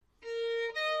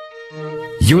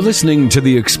You're listening to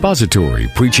the expository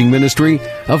preaching ministry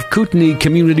of Kootenai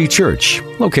Community Church,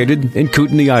 located in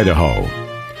Kootenai, Idaho.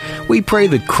 We pray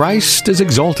that Christ is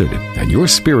exalted and your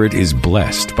spirit is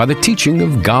blessed by the teaching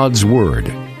of God's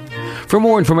Word. For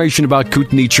more information about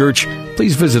Kootenai Church,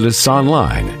 please visit us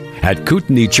online at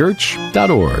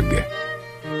kootenaichurch.org.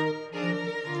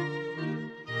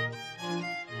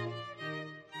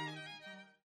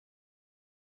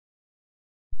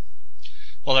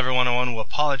 Well, everyone, I want to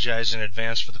apologize in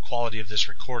advance for the quality of this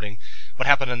recording. What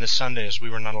happened on this Sunday is we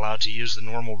were not allowed to use the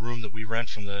normal room that we rent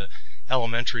from the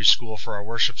elementary school for our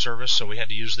worship service, so we had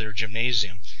to use their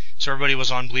gymnasium. So everybody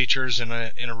was on bleachers in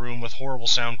a room with horrible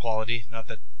sound quality. Not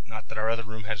that our other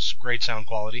room has great sound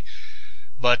quality,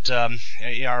 but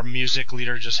our music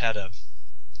leader just had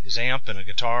his amp and a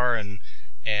guitar, and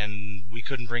we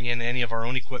couldn't bring in any of our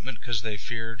own equipment because they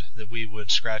feared that we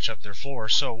would scratch up their floor.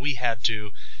 So we had to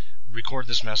record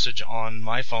this message on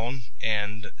my phone,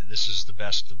 and this is the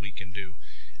best that we can do.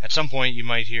 At some point, you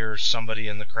might hear somebody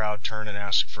in the crowd turn and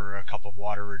ask for a cup of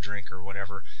water or a drink or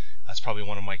whatever. That's probably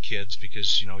one of my kids,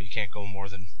 because, you can't go more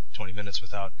than 20 minutes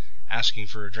without asking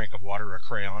for a drink of water or a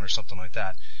crayon or something like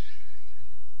that.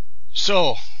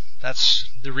 So, that's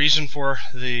the reason for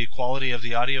the quality of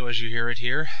the audio as you hear it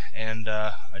here, and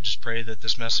I just pray that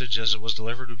this message, as it was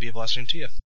delivered, would be a blessing to you.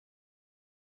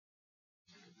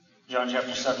 John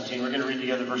chapter 17. We're going to read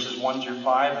together verses 1 through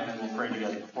 5, and then we'll pray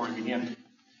together before we begin.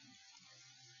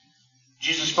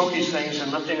 Jesus spoke these things, and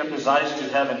lifting up his eyes to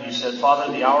heaven, he said,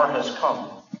 Father, the hour has come.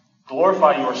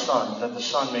 Glorify your Son, that the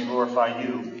Son may glorify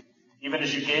you, even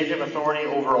as you gave him authority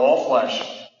over all flesh,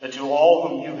 that to all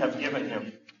whom you have given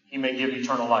him, he may give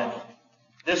eternal life.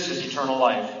 This is eternal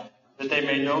life, that they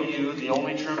may know you, the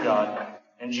only true God,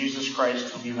 and Jesus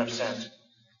Christ, whom you have sent.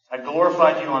 I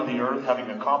glorified you on the earth, having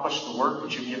accomplished the work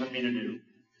which you've given me to do.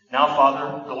 Now,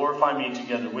 Father, glorify me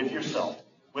together with yourself,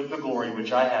 with the glory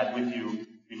which I had with you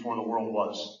before the world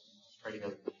was. Let's pray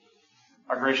together.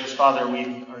 Our gracious Father,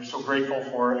 we are so grateful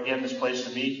for, again, this place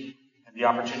to meet and the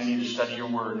opportunity to study your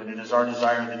word. And it is our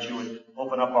desire that you would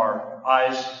open up our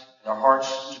eyes and our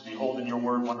hearts to behold in your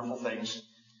word wonderful things.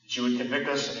 That you would convict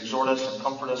us and exhort us and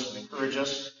comfort us and encourage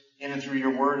us in and through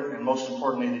your word. And most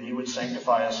importantly, that you would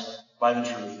sanctify us by the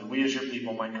truth, that we as your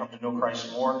people might come to know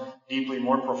Christ more deeply,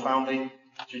 more profoundly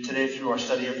through our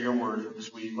study of your word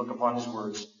as we look upon his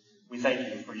words. We thank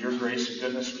you for your grace and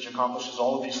goodness which accomplishes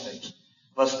all of these things.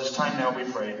 Bless this time now, we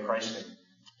pray, in Christ's name.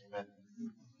 Amen.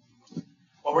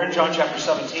 Well, we're in John chapter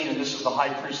 17, and this is the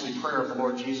high priestly prayer of the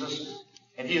Lord Jesus.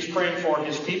 And he is praying for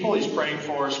his people. He's praying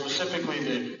for specifically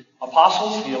the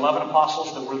apostles, the 11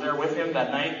 apostles that were there with him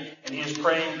that night. And he is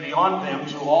praying beyond them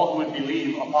to all who would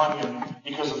believe upon him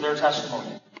because of their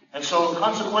testimony. And so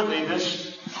consequently,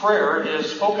 this prayer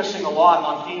is focusing a lot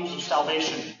on themes of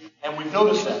salvation. And we've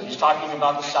noticed that. He's talking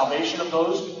about the salvation of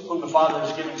those whom the Father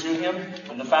has given to him,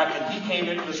 and the fact that he came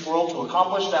into this world to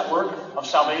accomplish that work of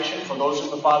salvation for those whom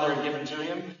the Father had given to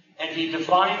him. And he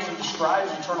defines and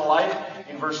describes eternal life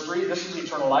in verse 3. This is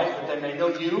eternal life, that they may know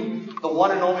you, the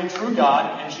one and only true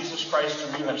God, and Jesus Christ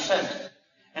whom you have sent.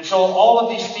 And so all of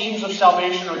these themes of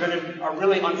salvation are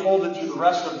really unfolded through the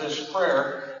rest of this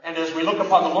prayer. And as we look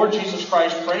upon the Lord Jesus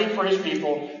Christ praying for his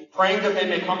people, praying that they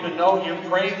may come to know him,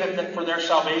 praying that for their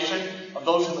salvation of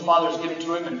those whom the Father has given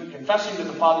to him, and confessing to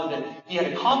the Father that he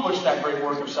had accomplished that great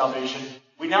work of salvation,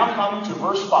 we now come to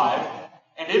verse 5.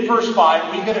 And in verse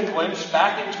 5, we get a glimpse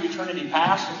back into eternity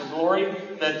past and the glory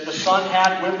that the Son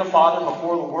had with the Father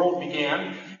before the world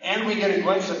began. And we get a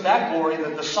glimpse at that glory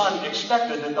that the Son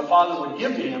expected that the Father would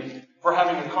give to him for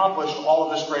having accomplished all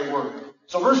of this great work.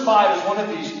 So verse 5 is one of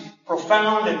these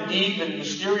profound and deep and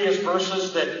mysterious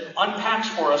verses that unpacks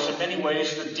for us in many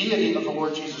ways the deity of the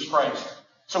Lord Jesus Christ.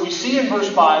 So we see in verse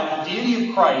 5 the deity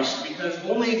of Christ, because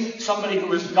only somebody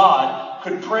who is God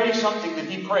could pray something that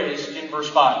he prays in verse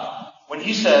 5. When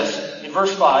he says in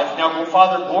verse 5, Now,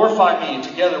 Father, glorify me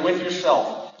together with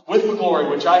yourself, with the glory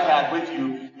which I had with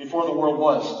you before the world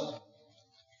was.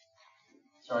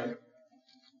 Sorry?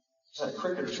 Is that a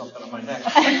cricket or something on my neck?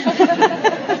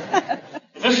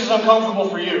 If this is uncomfortable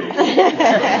for you.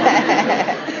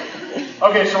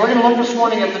 Okay, so we're going to look this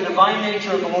morning at the divine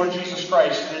nature of the Lord Jesus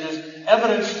Christ. And it is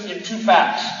evidenced in two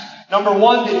facts. Number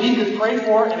one, that he could pray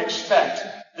for and expect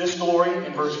this glory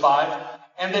in verse 5.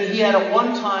 And that he had at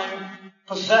one time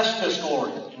possessed this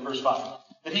glory in verse 5.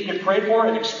 That he could pray for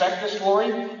and expect this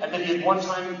glory, and that he had one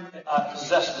time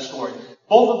possessed this glory.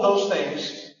 Both of those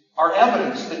things are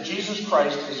evidence that Jesus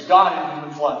Christ is God in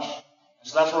human flesh.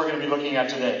 So that's what we're going to be looking at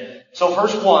today. So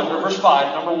verse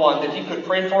 5, number 1, that he could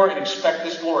pray for and expect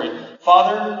this glory.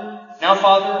 Father,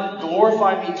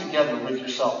 glorify me together with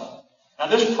yourself. Now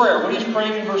this prayer, what he's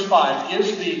praying in verse 5,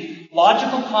 is the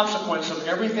logical consequence of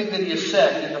everything that he has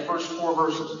said in the first 4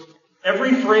 verses.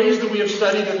 Every phrase that we have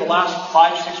studied in the last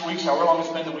 5-6 weeks, however long it's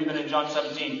been that we've been in John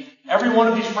 17, every one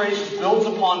of these phrases builds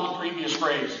upon the previous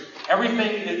phrase.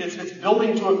 Everything, it's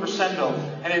building to a crescendo,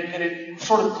 and it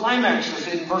sort of climaxes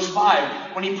in verse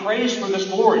 5 when he prays for this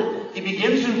glory. He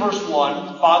begins in verse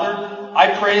 1, Father,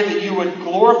 I pray that you would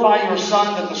glorify your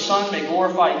Son, that the Son may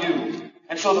glorify you.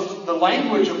 And so the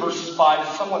language of verses 5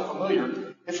 is somewhat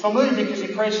familiar. It's familiar because he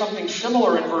prays something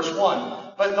similar in verse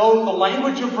 1. But though the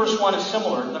language of verse 1 is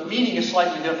similar, the meaning is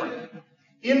slightly different.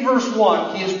 In verse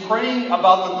 1, he is praying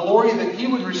about the glory that he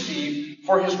would receive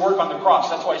for his work on the cross.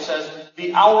 That's why he says,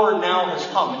 the hour now has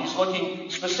come. And he's looking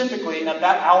specifically at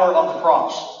that hour of the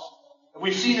cross.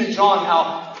 We've seen in John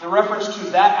how the reference to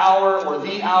that hour or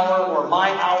the hour or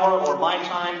my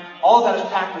time, all of that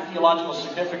is packed with theological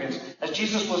significance as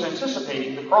Jesus was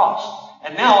anticipating the cross.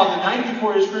 And now, on the night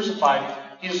before he was crucified,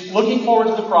 he is looking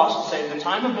forward to the cross and saying, the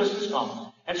time of this has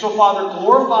come. And so, Father,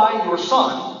 glorify your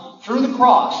Son through the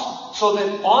cross so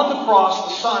that on the cross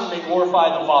the Son may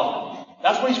glorify the Father.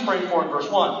 That's what he's praying for in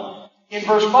verse 1. In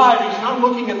verse 5, he's not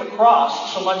looking at the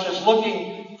cross so much as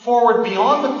looking forward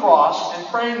beyond the cross and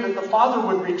praying that the Father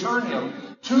would return him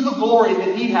to the glory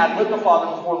that he had with the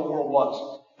Father before the world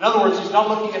was. In other words, he's not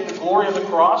looking at the glory of the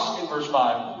cross in verse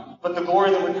 5, but the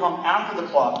glory that would come after the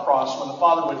cross when the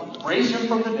Father would raise him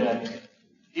from the dead.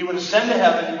 He would ascend to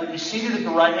heaven, he would be seated at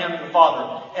the right hand of the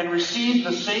Father, and receive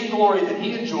the same glory that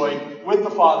he enjoyed with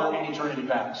the Father in eternity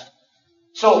past.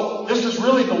 So, this is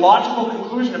really the logical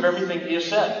conclusion of everything he has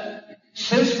said.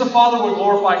 Since the Father would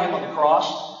glorify him on the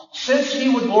cross, since he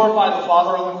would glorify the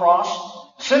Father on the cross,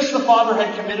 since the Father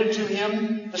had committed to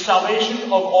him the salvation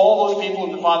of all those people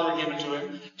whom the Father had given to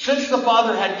him, since the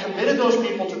Father had committed those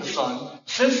people to the Son,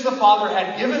 since the Father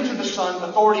had given to the Son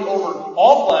authority over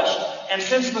all flesh, and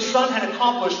since the Son had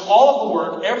accomplished all of the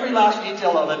work, every last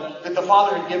detail of it, that the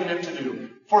Father had given him to do,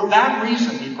 for that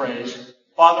reason, he prays,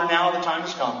 Father, now the time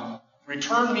has come.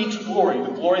 Return me to glory,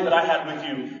 the glory that I had with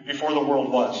you before the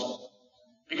world was.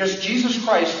 Because Jesus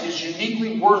Christ is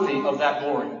uniquely worthy of that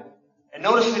glory. And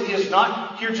notice that he is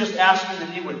not here just asking that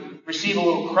he would receive a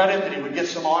little credit, that he would get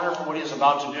some honor for what he is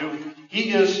about to do.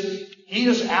 He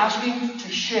is asking to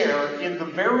share in the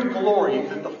very glory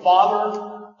that the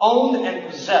Father owned and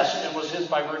possessed and was his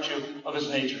by virtue of his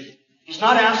nature. He's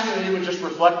not asking that he would just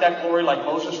reflect that glory like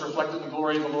Moses reflected the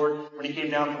glory of the Lord when he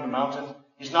came down from the mountain.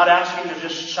 He's not asking to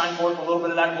just shine forth a little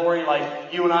bit of that glory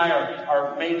like you and I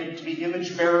are made to be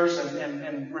image bearers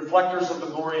and reflectors of the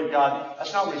glory of God.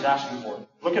 That's not what he's asking for.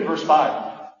 Look at verse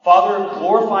 5. Father,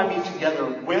 glorify me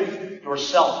together with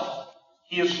yourself.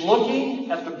 He is looking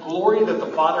at the glory that the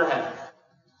Father had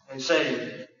and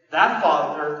saying, that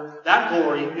Father, that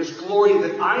glory is glory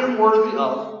that I am worthy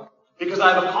of because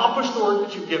I have accomplished the work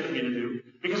that you've given me to do,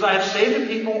 because I have saved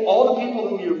the people, all the people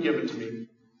whom you have given to me.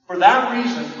 For that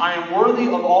reason, I am worthy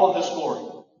of all of this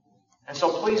glory. And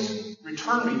so please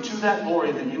return me to that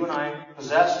glory that you and I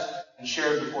possessed and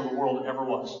shared before the world ever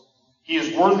was. He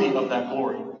is worthy of that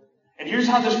glory. And here's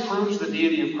how this proves the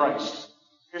deity of Christ.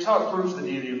 Here's how it proves the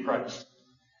deity of Christ.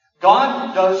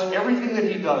 God does everything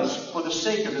that he does for the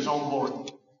sake of his own glory.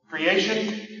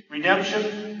 Creation,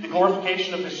 redemption, the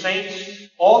glorification of his saints,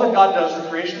 all that God does, the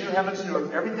creation of the heavens and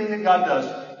earth, everything that God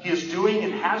does, he is doing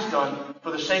and has done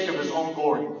for the sake of his own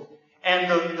glory. And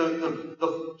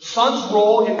the Son's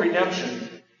role in redemption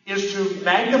is to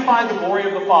magnify the glory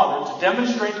of the Father, to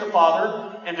demonstrate the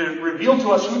Father, and to reveal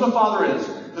to us who the Father is.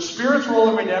 The Spirit's role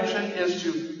in redemption is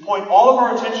to point all of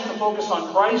our attention to focus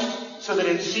on Christ, so that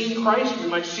in seeing Christ we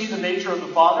might see the nature of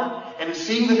the Father, and in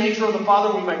seeing the nature of the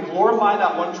Father we might glorify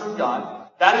that one true God.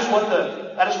 That is what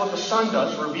the Son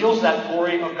does, reveals that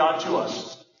glory of God to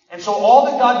us. And so all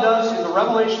that God does in the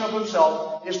revelation of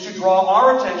himself is to draw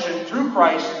our attention through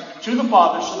Christ to the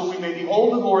Father so that we may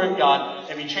behold the glory of God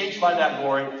and be changed by that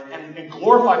glory and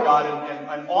glorify God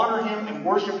and honor him and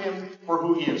worship him for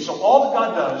who he is. So all that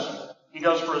God does, he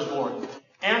does for his glory.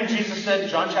 And Jesus said in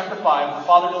John chapter 5, the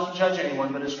Father doesn't judge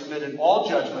anyone, but has committed all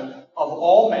judgment of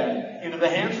all men into the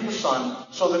hands of the Son,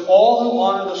 so that all who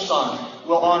honor the Son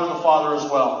will honor the Father as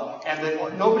well. And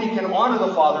that nobody can honor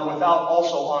the Father without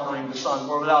also honoring the Son,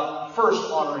 or without first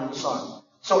honoring the Son.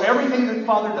 So everything that the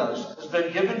Father does has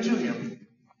been given to him.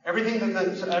 Everything that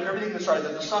the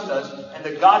Son does and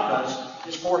that God does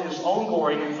is for his own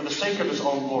glory and for the sake of his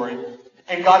own glory.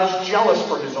 And God is jealous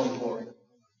for his own glory.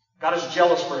 God is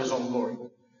jealous for his own glory.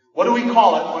 What do we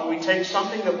call it when we take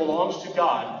something that belongs to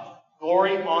God,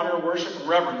 glory, honor, worship, and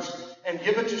reverence, and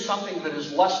give it to something that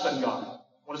is less than God?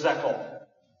 What is that called?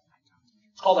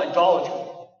 It's called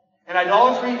idolatry. And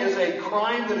idolatry is a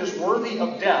crime that is worthy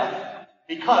of death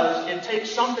because it takes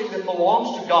something that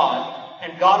belongs to God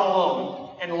and God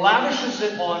alone and lavishes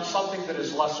it on something that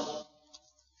is lesser.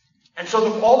 And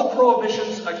so all the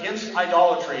prohibitions against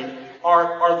idolatry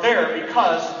are there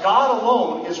because God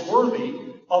alone is worthy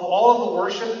of all of the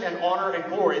worship and honor and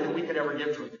glory that we could ever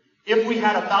give to Him. If we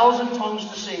had 1,000 tongues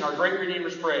to sing our great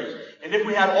Redeemer's praise, and if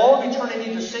we had all of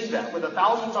eternity to sing that with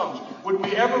 1,000 tongues, would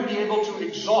we ever be able to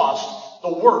exhaust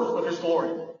the worth of His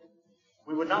glory?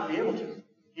 We would not be able to.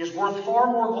 He is worth far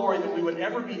more glory than we would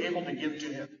ever be able to give to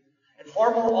Him, and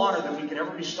far more honor than we could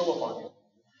ever bestow upon Him.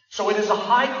 So it is a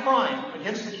high crime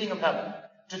against the King of Heaven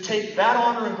to take that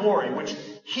honor and glory, which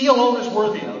He alone is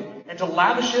worthy of, and to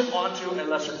lavish it onto a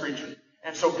lesser creature.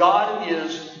 And so God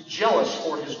is jealous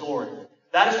for His glory.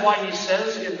 That is why He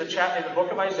says in the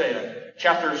book of Isaiah,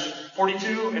 chapters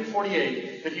 42 and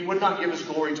 48, that He would not give His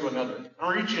glory to another.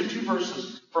 I'm going to read you 2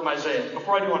 verses from Isaiah.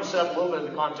 Before I do, I want to set up a little bit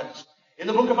of the context. In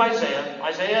the book of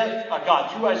Isaiah,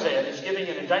 God, through Isaiah, is giving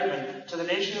an indictment to the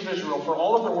nation of Israel for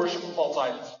all of their worship of false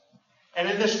idols. And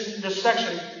in this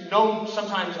section, known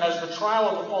sometimes as the trial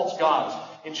of the false gods,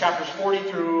 in chapters 40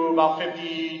 through about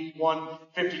 51,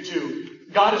 52,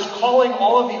 God is calling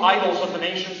all of the idols of the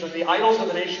nations and the idols of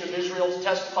the nation of Israel to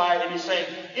testify, and He's saying,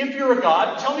 if you're a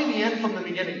God, tell me the end from the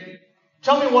beginning.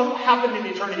 Tell me what happened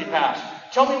in eternity past.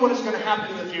 Tell me what is going to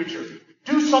happen in the future.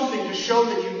 Do something to show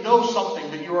that you know something,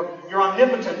 that you're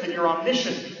omnipotent, that you're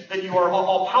omniscient, that you are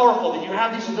all-powerful, that you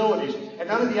have these abilities. And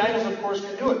none of the idols, of course,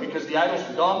 can do it because the idols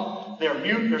are dumb, they're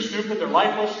mute, they're stupid, they're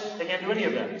lifeless, they can't do any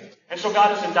of that. And so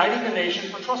God is indicting the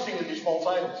nation for trusting in these false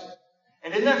idols.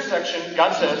 And in that section,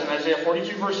 God says in Isaiah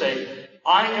 42, verse 8,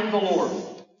 I am the Lord.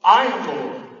 I am the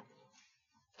Lord.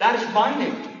 That is my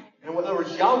name. In other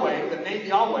words, Yahweh, the name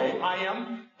Yahweh, I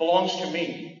am, belongs to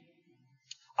me.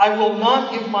 I will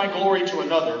not give my glory to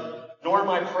another, nor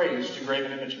my praise to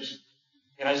graven images.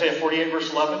 In Isaiah 48,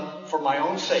 verse 11, for my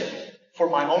own sake,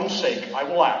 I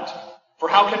will act. For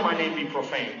how can my name be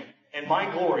profaned? And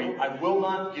my glory I will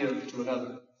not give to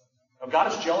another. Now,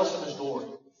 God is jealous of His glory.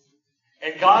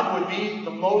 And God would be the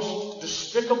most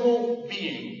despicable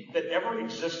being that ever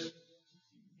existed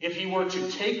if He were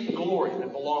to take glory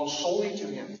that belongs solely to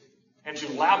Him and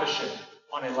to lavish it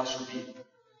on a lesser being.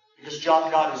 Because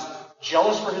God is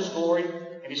jealous for His glory,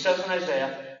 and He says in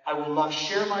Isaiah, I will not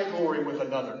share my glory with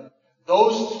another.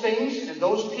 Those things and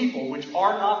those people which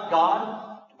are not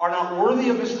God are not worthy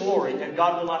of His glory, and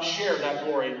God will not share that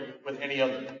glory with any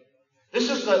other. This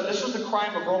is the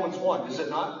crime of Romans 1, is it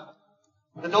not?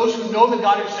 That those who know that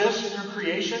God exists through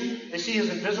creation, they see His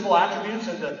invisible attributes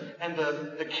and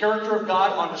the character of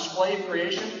God on display in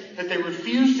creation, that they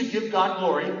refuse to give God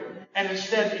glory, and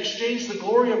instead exchange the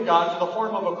glory of God for the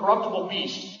form of a corruptible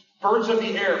beast, birds of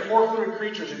the air, four-footed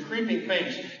creatures, and creeping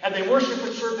things, and they worship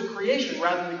and serve the creation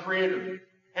rather than the Creator.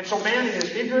 And so man, in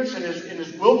his ignorance and in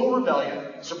his willful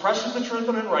rebellion, suppresses the truth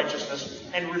and unrighteousness,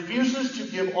 and refuses to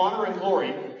give honor and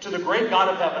glory to the great God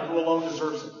of heaven who alone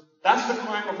deserves it. That's the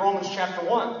crime of Romans chapter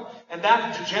 1. And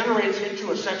that degenerates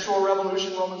into a sexual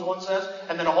revolution, Romans 1 says,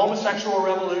 and then a homosexual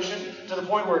revolution to the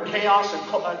point where chaos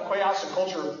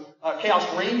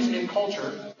reigns in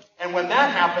culture. And when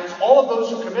that happens, all of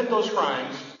those who commit those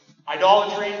crimes,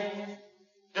 idolatry,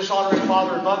 dishonoring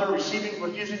father and mother,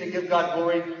 refusing to give God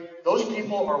glory, those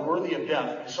people are worthy of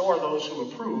death, and so are those who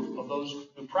approve of those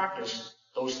who practice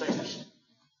those things.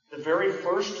 The very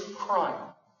first crime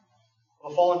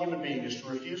of a fallen human being is to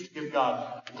refuse to give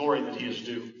God the glory that He is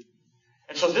due.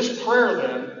 And so this prayer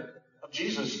then of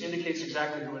Jesus indicates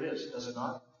exactly who it is, does it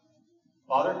not?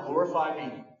 Father, glorify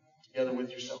me together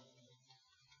with yourself.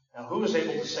 Now, who is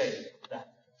able to say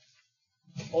that?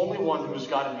 Only one who is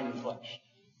God in human flesh.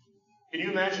 Can you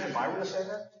imagine if I were to say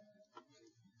that?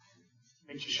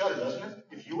 Makes you shudder, doesn't it?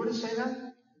 If you were to say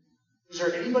that? Is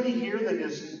there anybody here that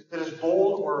is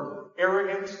bold or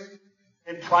arrogant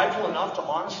and prideful enough to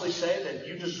honestly say that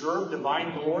you deserve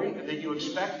divine glory and that you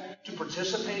expect to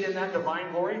participate in that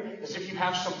divine glory as if you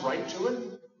have some right to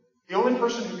it? The only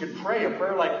person who could pray a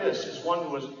prayer like this is one who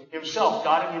was himself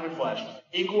God in human flesh,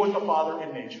 equal with the Father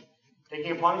in nature,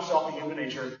 taking upon Himself a human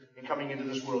nature and coming into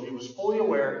this world. He was fully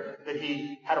aware that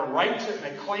He had a right to and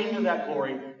a claim to that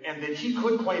glory and that He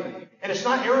could claim it. And it's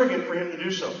not arrogant for Him to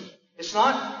do so. It's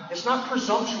not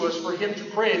presumptuous for Him to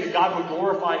pray that God would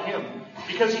glorify Him,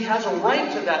 because He has a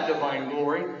right to that divine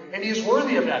glory, and He is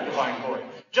worthy of that divine glory.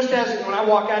 Just as when I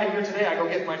walk out of here today, I go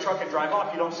get in my truck and drive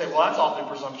off, you don't say, well, that's awfully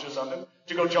presumptuous of Him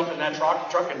to go jump in that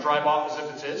truck and drive off as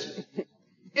if it's His.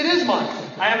 It is mine.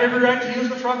 I have every right to use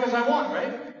the truck as I want,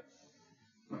 right?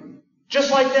 Just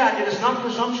like that, it is not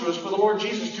presumptuous for the Lord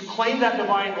Jesus to claim that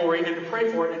divine glory and to pray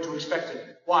for it and to expect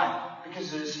it. Why?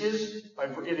 Because it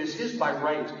is his by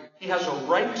right. He has a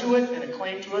right to it and a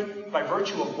claim to it by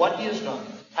virtue of what he has done,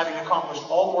 having accomplished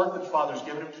all the work that the Father has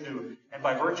given him to do, and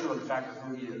by virtue of the fact of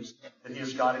who he is, that he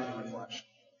is God in human flesh.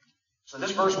 So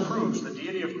this verse proves the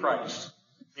deity of Christ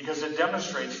because it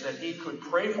demonstrates that he could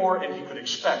pray for and he could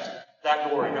expect that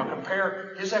glory. Now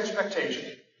compare his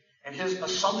expectation and his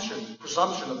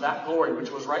presumption of that glory, which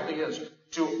was rightly his,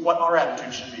 to what our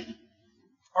attitude should be.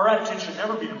 Our attitude should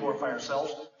never be to glorify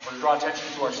ourselves, or to draw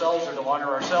attention to ourselves, or to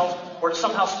honor ourselves, or to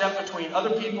somehow step between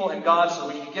other people and God so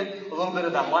we can get a little bit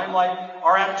of that limelight.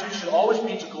 Our attitude should always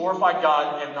be to glorify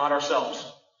God and not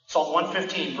ourselves. Psalm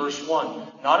 115, verse 1.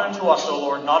 Not unto us, O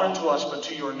Lord, not unto us, but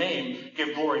to your name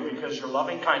give glory, because your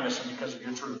loving kindness and because of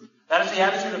your truth. That is the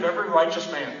attitude of every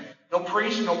righteous man. No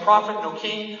priest, no prophet, no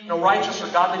king, no righteous or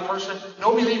godly person,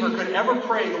 no believer could ever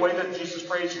pray the way that Jesus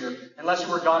prays here unless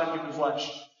he were God in human flesh.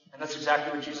 And that's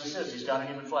exactly what Jesus is. He's God in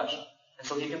human flesh. And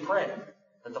so he can pray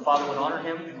that the Father would honor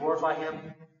him and glorify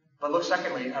him. But look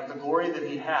secondly at the glory that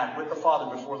he had with the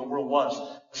Father before the world was.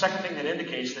 The second thing that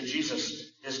indicates that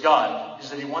Jesus is God is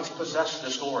that he once possessed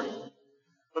this glory.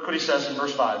 Look what he says in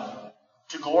verse 5.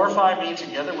 To glorify me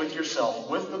together with yourself,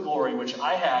 with the glory which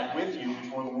I had with you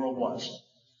before the world was.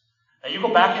 Now you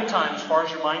go back in time as far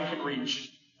as your mind can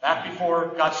reach, back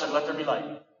before God said, let there be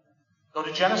light. Go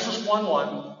to Genesis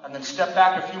 1:1, and then step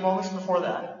back a few moments before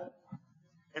that.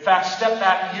 In fact, step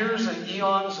back years and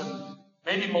eons and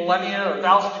maybe millennia or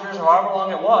thousands of years or however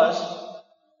long it was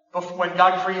when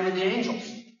God created the angels.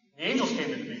 The angels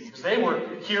came into being because they were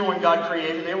here when God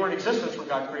created. They were in existence when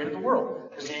God created the world.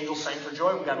 Because the angels sang for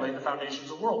joy when God laid the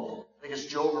foundations of the world. I think it's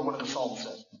Job or one of the Psalms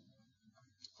says.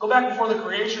 Go back before the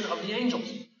creation of the angels.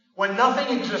 When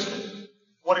nothing existed,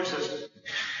 what existed?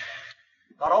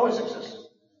 God always existed.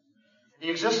 He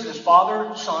existed as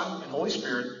Father, Son, and Holy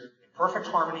Spirit in perfect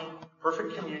harmony,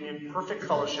 perfect communion, perfect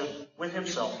fellowship with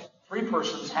himself. Three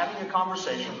persons having a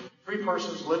conversation, three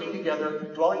persons living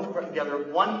together, dwelling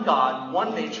together, one God,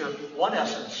 one nature, one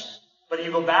essence. But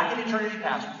you go back in eternity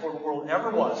past before the world ever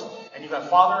was, and you have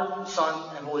Father,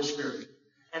 Son, and Holy Spirit.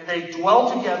 And they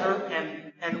dwell together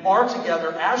and are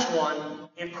together as one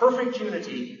in perfect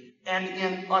unity and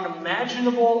in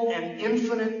unimaginable and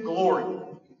infinite glory.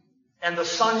 And the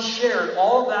Son shared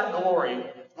all of that glory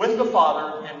with the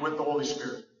Father and with the Holy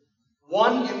Spirit.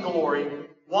 One in glory,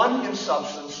 one in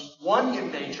substance, one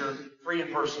in nature, three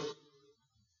in person.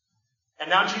 And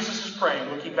now Jesus is praying,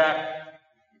 looking back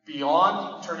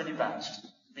beyond eternity past,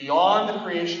 beyond the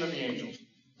creation of the angels,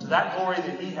 to that glory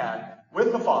that he had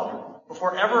with the Father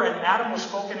before ever an atom was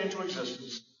spoken into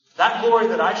existence. That glory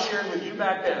that I shared with you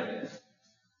back then,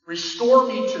 restore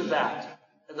me to that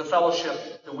and the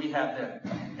fellowship that we had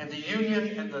then, and the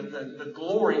union and the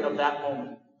glory of that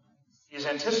moment. He is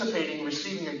anticipating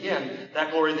receiving again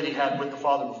that glory that he had with the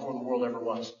Father before the world ever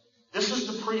was. This is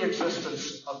the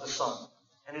pre-existence of the Son,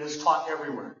 and it is taught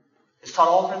everywhere. It's taught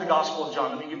all through the Gospel of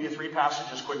John. Let me give you 3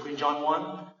 passages quickly. John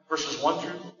 1, verses 1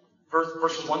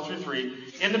 through 3.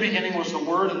 In the beginning was the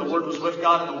Word, and the Word was with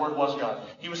God, and the Word was God.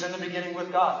 He was in the beginning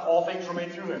with God. All things were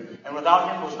made through him, and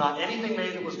without him was not anything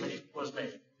made that was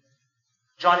made.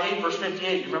 John 8, verse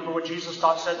 58. You remember what Jesus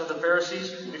said to the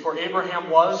Pharisees before Abraham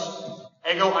was?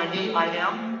 Ego eimi, I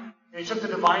am. And he took the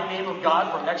divine name of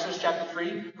God from Exodus chapter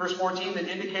 3, verse 14, that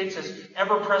indicates his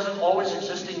ever-present, always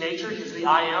existing nature. He's the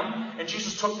I am. And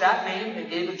Jesus took that name and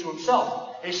gave it to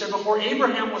himself. And he said, before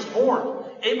Abraham was born,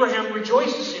 Abraham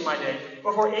rejoiced to see my day.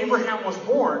 Before Abraham was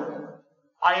born,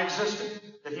 I existed,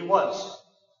 that he was.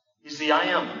 He's the I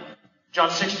am. John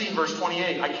 16, verse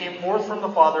 28, I came forth from the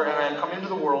Father, and I have come into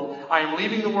the world. I am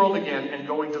leaving the world again and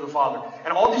going to the Father.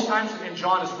 And all these times in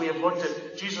John, as we have looked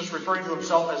at Jesus referring to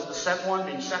himself as the sent one,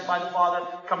 being sent by the Father,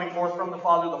 coming forth from the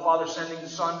Father sending the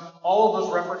Son, all of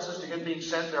those references to him being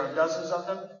sent, there are dozens of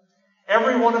them.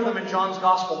 Every one of them in John's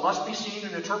Gospel must be seen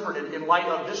and interpreted in light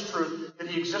of this truth that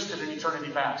he existed in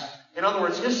eternity past. In other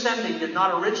words, his sending did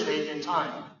not originate in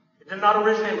time. It did not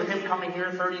originate with him coming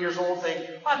here 30 years old saying,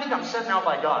 I think I'm sent now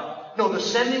by God. No, the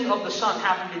sending of the Son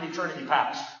happened in eternity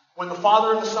past. When the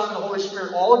Father and the Son and the Holy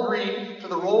Spirit all agreed to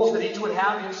the roles that each would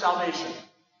have in salvation.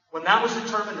 When that was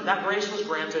determined and that grace was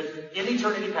granted, in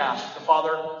eternity past, the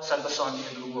Father sent the Son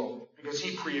into the world because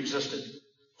he pre-existed.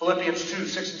 Philippians 2,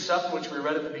 6 and 7, which we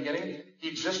read at the beginning, he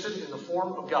existed in the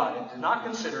form of God and did not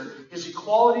consider his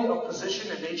equality of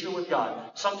position and nature with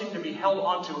God something to be held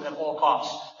onto at all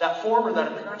costs. That form or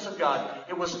that appearance of God,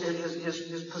 it was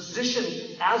his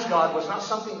position as God was not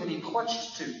something that he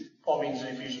clutched to, Paul means in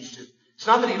Ephesians 2. It's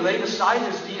not that he laid aside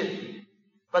his deity,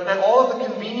 But that all of the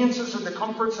conveniences and the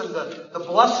comforts and the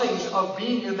blessings of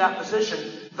being in that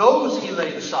position, those he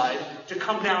laid aside to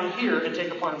come down here and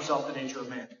take upon himself the nature of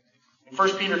man. In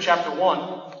 1 Peter chapter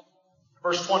 1,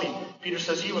 verse 20, Peter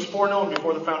says, he was foreknown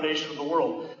before the foundation of the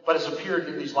world, but has appeared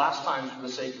in these last times for the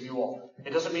sake of you all.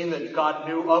 It doesn't mean that God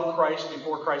knew of Christ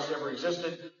before Christ ever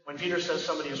existed. When Peter says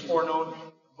somebody is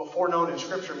foreknown in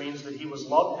Scripture means that he was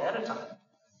loved ahead of time.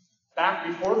 Back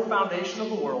before the foundation of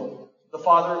the world, the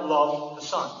Father loved the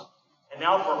Son. And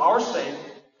now for our sake,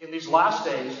 in these last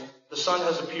days, the Son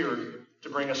has appeared to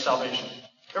bring us salvation.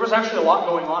 There was actually a lot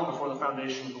going on before the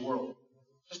foundation of the world.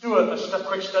 Just do a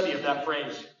quick study of that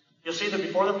phrase. You'll see that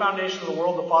before the foundation of the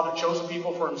world, the Father chose a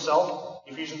people for himself.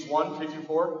 Ephesians 1,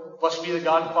 3-4. Blessed be the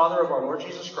God and Father of our Lord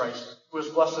Jesus Christ, who has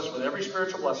blessed us with every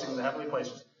spiritual blessing in the heavenly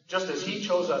places, just as he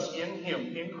chose us in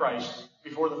him, in Christ,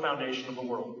 before the foundation of the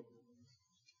world.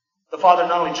 The Father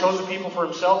not only chose a people for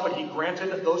himself, but he granted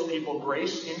those people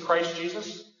grace in Christ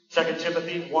Jesus. 2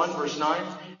 Timothy 1, verse 9.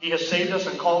 He has saved us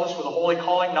and called us with a holy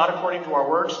calling, not according to our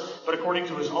works, but according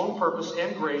to his own purpose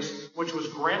and grace, which was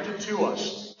granted to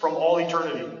us from all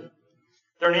eternity.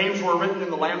 Their names were written in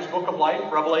the Lamb's book of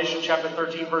life, Revelation chapter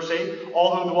 13, verse 8.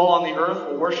 All who dwell on the earth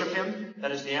will worship him.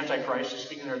 That is the Antichrist. He's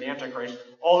speaking there of the Antichrist.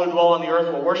 All who dwell on the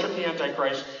earth will worship the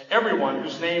Antichrist. Everyone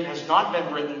whose name has not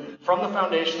been written from the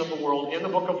foundation of the world in the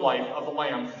book of life of the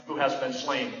Lamb who has been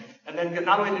slain. And then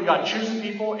not only did God choose the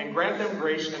people and grant them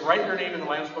grace and write their name in the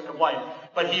Lamb's book of life,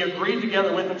 but he agreed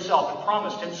together with himself and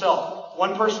promised himself,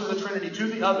 one person of the Trinity to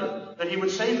the other, that he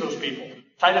would save those people.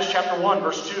 Titus chapter 1,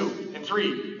 verse 2 and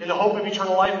 3. In the hope of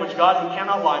eternal life, which God, who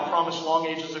cannot lie, promised long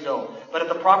ages ago, but at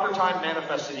the proper time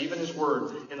manifested, even his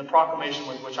word, in the proclamation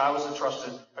with which I was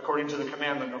entrusted, according to the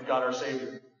commandment of God our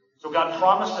Savior. So God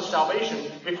promised us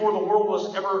salvation before the world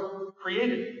was ever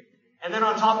created. And then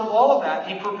on top of all of that,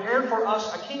 he prepared for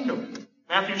us a kingdom.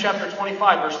 Matthew chapter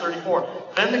 25, verse 34.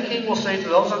 Then the king will say to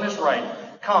those on his right,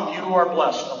 come, you who are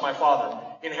blessed of my Father,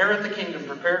 inherit the kingdom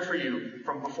prepared for you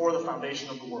from before the foundation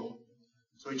of the world.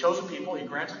 So he chose a people, he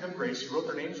granted them grace, he wrote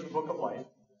their names in the book of life,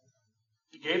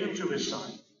 he gave them to his Son,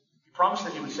 he promised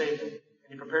that he would save them, and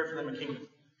he prepared for them a kingdom.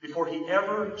 Before he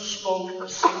ever spoke a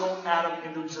single atom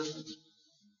into existence,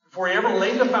 before he ever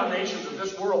laid the foundations of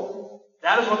this world,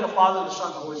 that is what the Father, the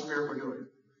Son, and the Holy Spirit were doing.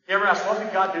 You ever ask, what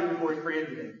did God do before he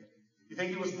created it? You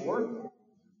think he was bored?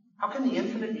 How can the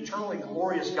infinite, eternally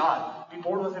glorious God be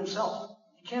bored with himself?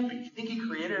 He can't be. You think he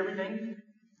created everything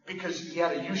because he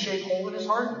had a U-shaped hole in his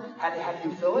heart? Had to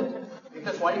fill it? I think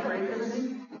that's why he created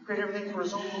everything? He created everything for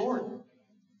his own glory.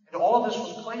 And all of this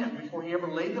was planned before he ever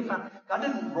laid the foundation. God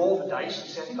didn't roll the dice and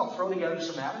say, I think I'll throw together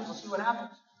some atoms, let's see what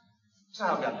happens. That's not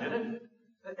how God did it.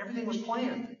 Everything was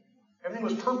planned. Everything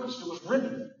was purposed. It was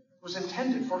written. It was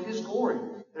intended for his glory.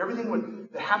 That everything would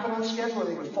happen on schedule,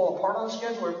 everything would fall apart on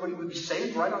schedule, everybody would be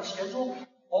saved right on schedule,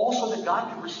 all so that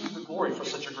God could receive the glory for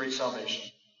such a great salvation.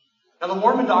 Now, the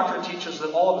Mormon doctrine teaches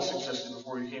that all of us existed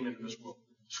before he came into this world.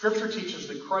 Scripture teaches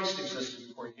that Christ existed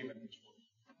before he came into this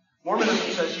world.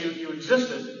 Mormonism says you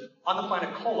existed on the planet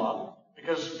Kolob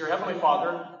because your Heavenly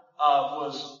Father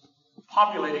was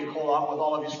populating Kolob with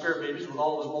all of his spirit babies, with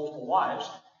all of his multiple wives,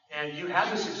 and you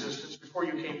had this existence before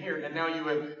you came here, and now you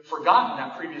have forgotten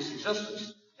that previous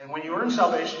existence. And when you earn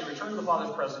salvation, you return to the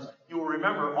Father's presence, you will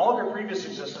remember all of your previous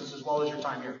existence as well as your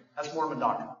time here. That's Mormon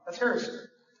doctrine. That's heresy.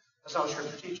 That's not what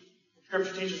Scripture teaches.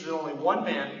 Scripture teaches that only one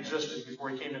man existed before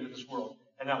he came into this world,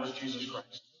 and that was Jesus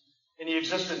Christ. And he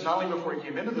existed not only before he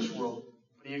came into this world,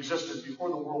 but he existed before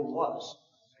the world was.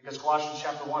 Because Colossians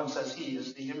chapter 1 says he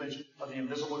is the image of the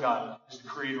invisible God, is the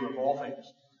creator of all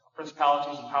things.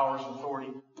 Principalities and powers and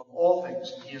authority of all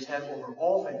things. And he is head over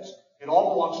all things. It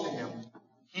all belongs to him.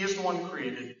 He is the one who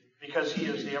created because he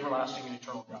is the everlasting and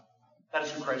eternal God. That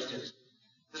is who Christ is.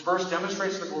 This verse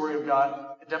demonstrates the glory of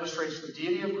God. It demonstrates the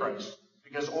deity of Christ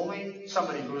because only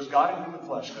somebody who is God in human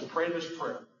flesh could pray this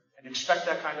prayer and expect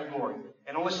that kind of glory.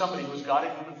 And only somebody who is God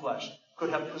in human flesh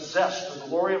could have possessed the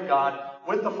glory of God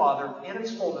with the Father in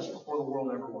its fullness before the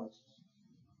world ever was.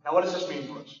 Now, what does this mean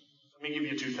for us? Let me give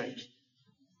you two things.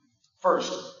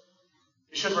 First,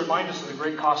 it should remind us of the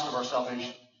great cost of our salvation.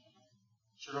 It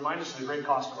should remind us of the great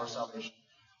cost of our salvation.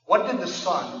 What did the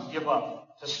Son give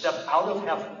up to step out of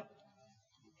heaven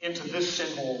into this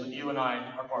sin hole that you and I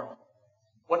are part of?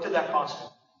 What did that cost him?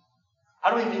 I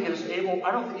don't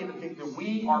even think that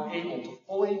we are able to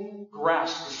fully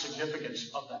grasp the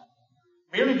significance of that.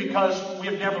 Merely because we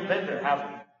have never been there, have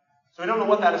we? So we don't know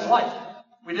what that is like.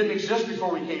 We didn't exist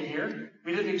before we came here.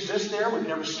 We didn't exist there. We've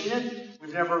never seen it.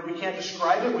 We can't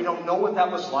describe it. We don't know what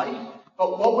that was like.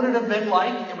 But what would it have been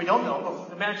like, and we don't know,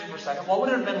 but imagine for a second, what would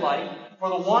it have been like for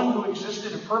the one who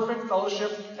existed in perfect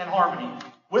fellowship and harmony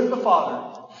with the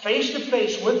Father, face to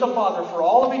face with the Father for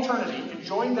all of eternity,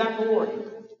 enjoying that glory,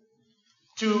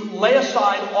 to lay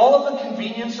aside all of the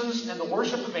conveniences and the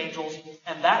worship of angels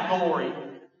and that glory,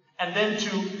 and then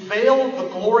to veil the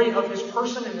glory of his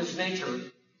person and his nature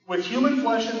with human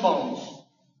flesh and bones,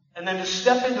 and then to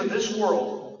step into this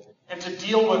world and to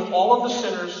deal with all of the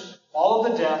sinners, all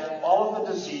of the death, all of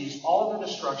the disease, all of the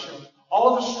destruction,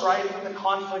 all of the strife and the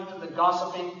conflict and the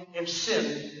gossiping and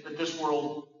sin that this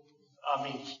world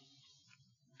means.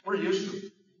 We're used to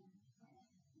it.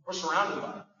 We're surrounded by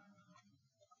it.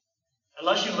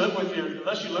 Unless you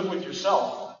live with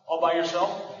yourself, all by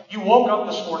yourself, you woke up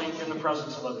this morning in the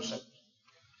presence of other sinners.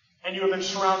 And you have been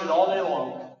surrounded all day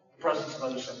long in the presence of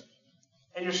other sinners.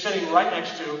 And you're sitting right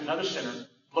next to another sinner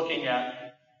looking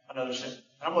at another sinner.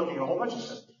 And I'm looking at a whole bunch of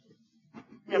sinners.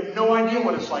 We have no idea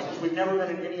what it's like because we've never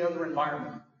been in any other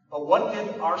environment. But what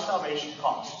did our salvation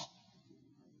cost?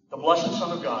 The blessed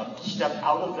Son of God to step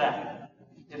out of that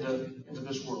into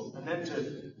this world. And then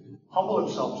to humble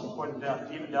himself to the point of death,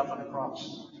 even death on the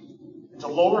cross. And to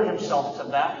lower himself to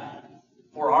that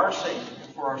for our sake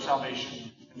and for our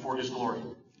salvation and for his glory.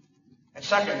 And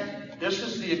second, this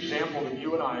is the example that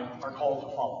you and I are called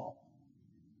to follow.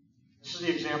 This is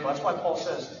the example. That's why Paul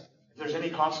says, if there's any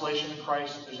consolation in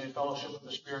Christ, if there's any fellowship with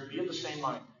the Spirit, be of the same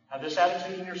mind. Have this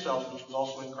attitude in yourselves, which was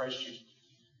also in Christ Jesus.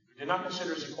 He did not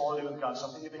consider his equality with God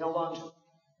something to be held on to.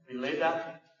 He laid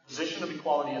that position of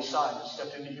equality aside and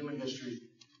stepped into human history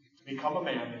to become a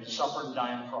man and to suffer and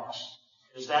die on the cross.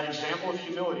 It is that example of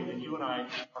humility that you and I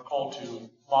are called to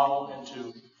model and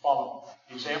to follow.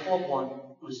 The example of one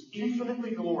who is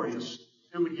infinitely glorious,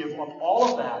 who would give up all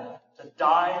of that to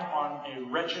die on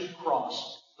a wretched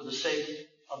cross for the sake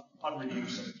of unredeemed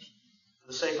sinners, for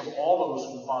the sake of all those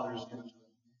whom the Father has given to him.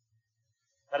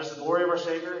 That is the glory of our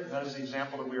Savior, and that is the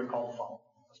example that we are called to follow.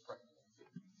 Let's pray.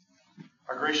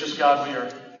 Our gracious God, we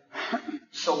are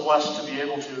so blessed to be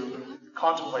able to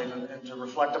contemplate and to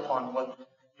reflect upon what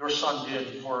your Son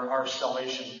did for our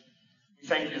salvation. We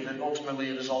thank you that ultimately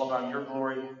it is all about your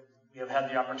glory. We have had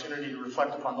the opportunity to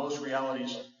reflect upon those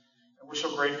realities. And we're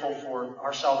so grateful for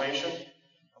our salvation.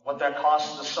 What that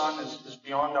costs the Son is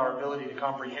beyond our ability to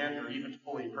comprehend or even to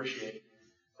fully appreciate.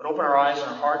 But open our eyes and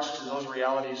our hearts to those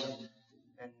realities,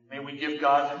 and may we give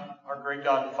God, our great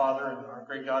God and Father, and our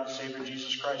great God and Savior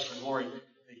Jesus Christ, the glory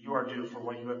that you are due for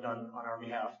what you have done on our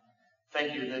behalf.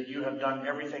 Thank you that you have done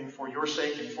everything for your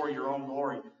sake and for your own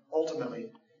glory, ultimately,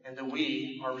 and that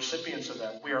we are recipients of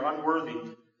that. We are unworthy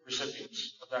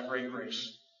recipients of that great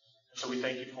grace. And so we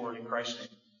thank you for it in Christ's name.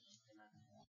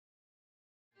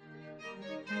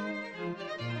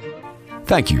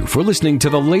 Thank you for listening to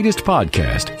the latest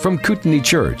podcast from Kootenai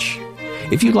Church.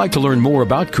 If you'd like to learn more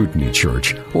about Kootenai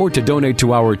Church or to donate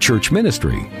to our church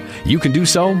ministry, you can do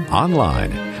so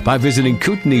online by visiting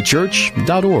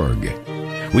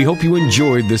kootenaichurch.org. We hope you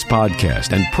enjoyed this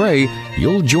podcast and pray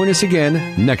you'll join us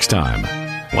again next time.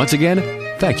 Once again,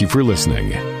 thank you for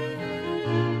listening.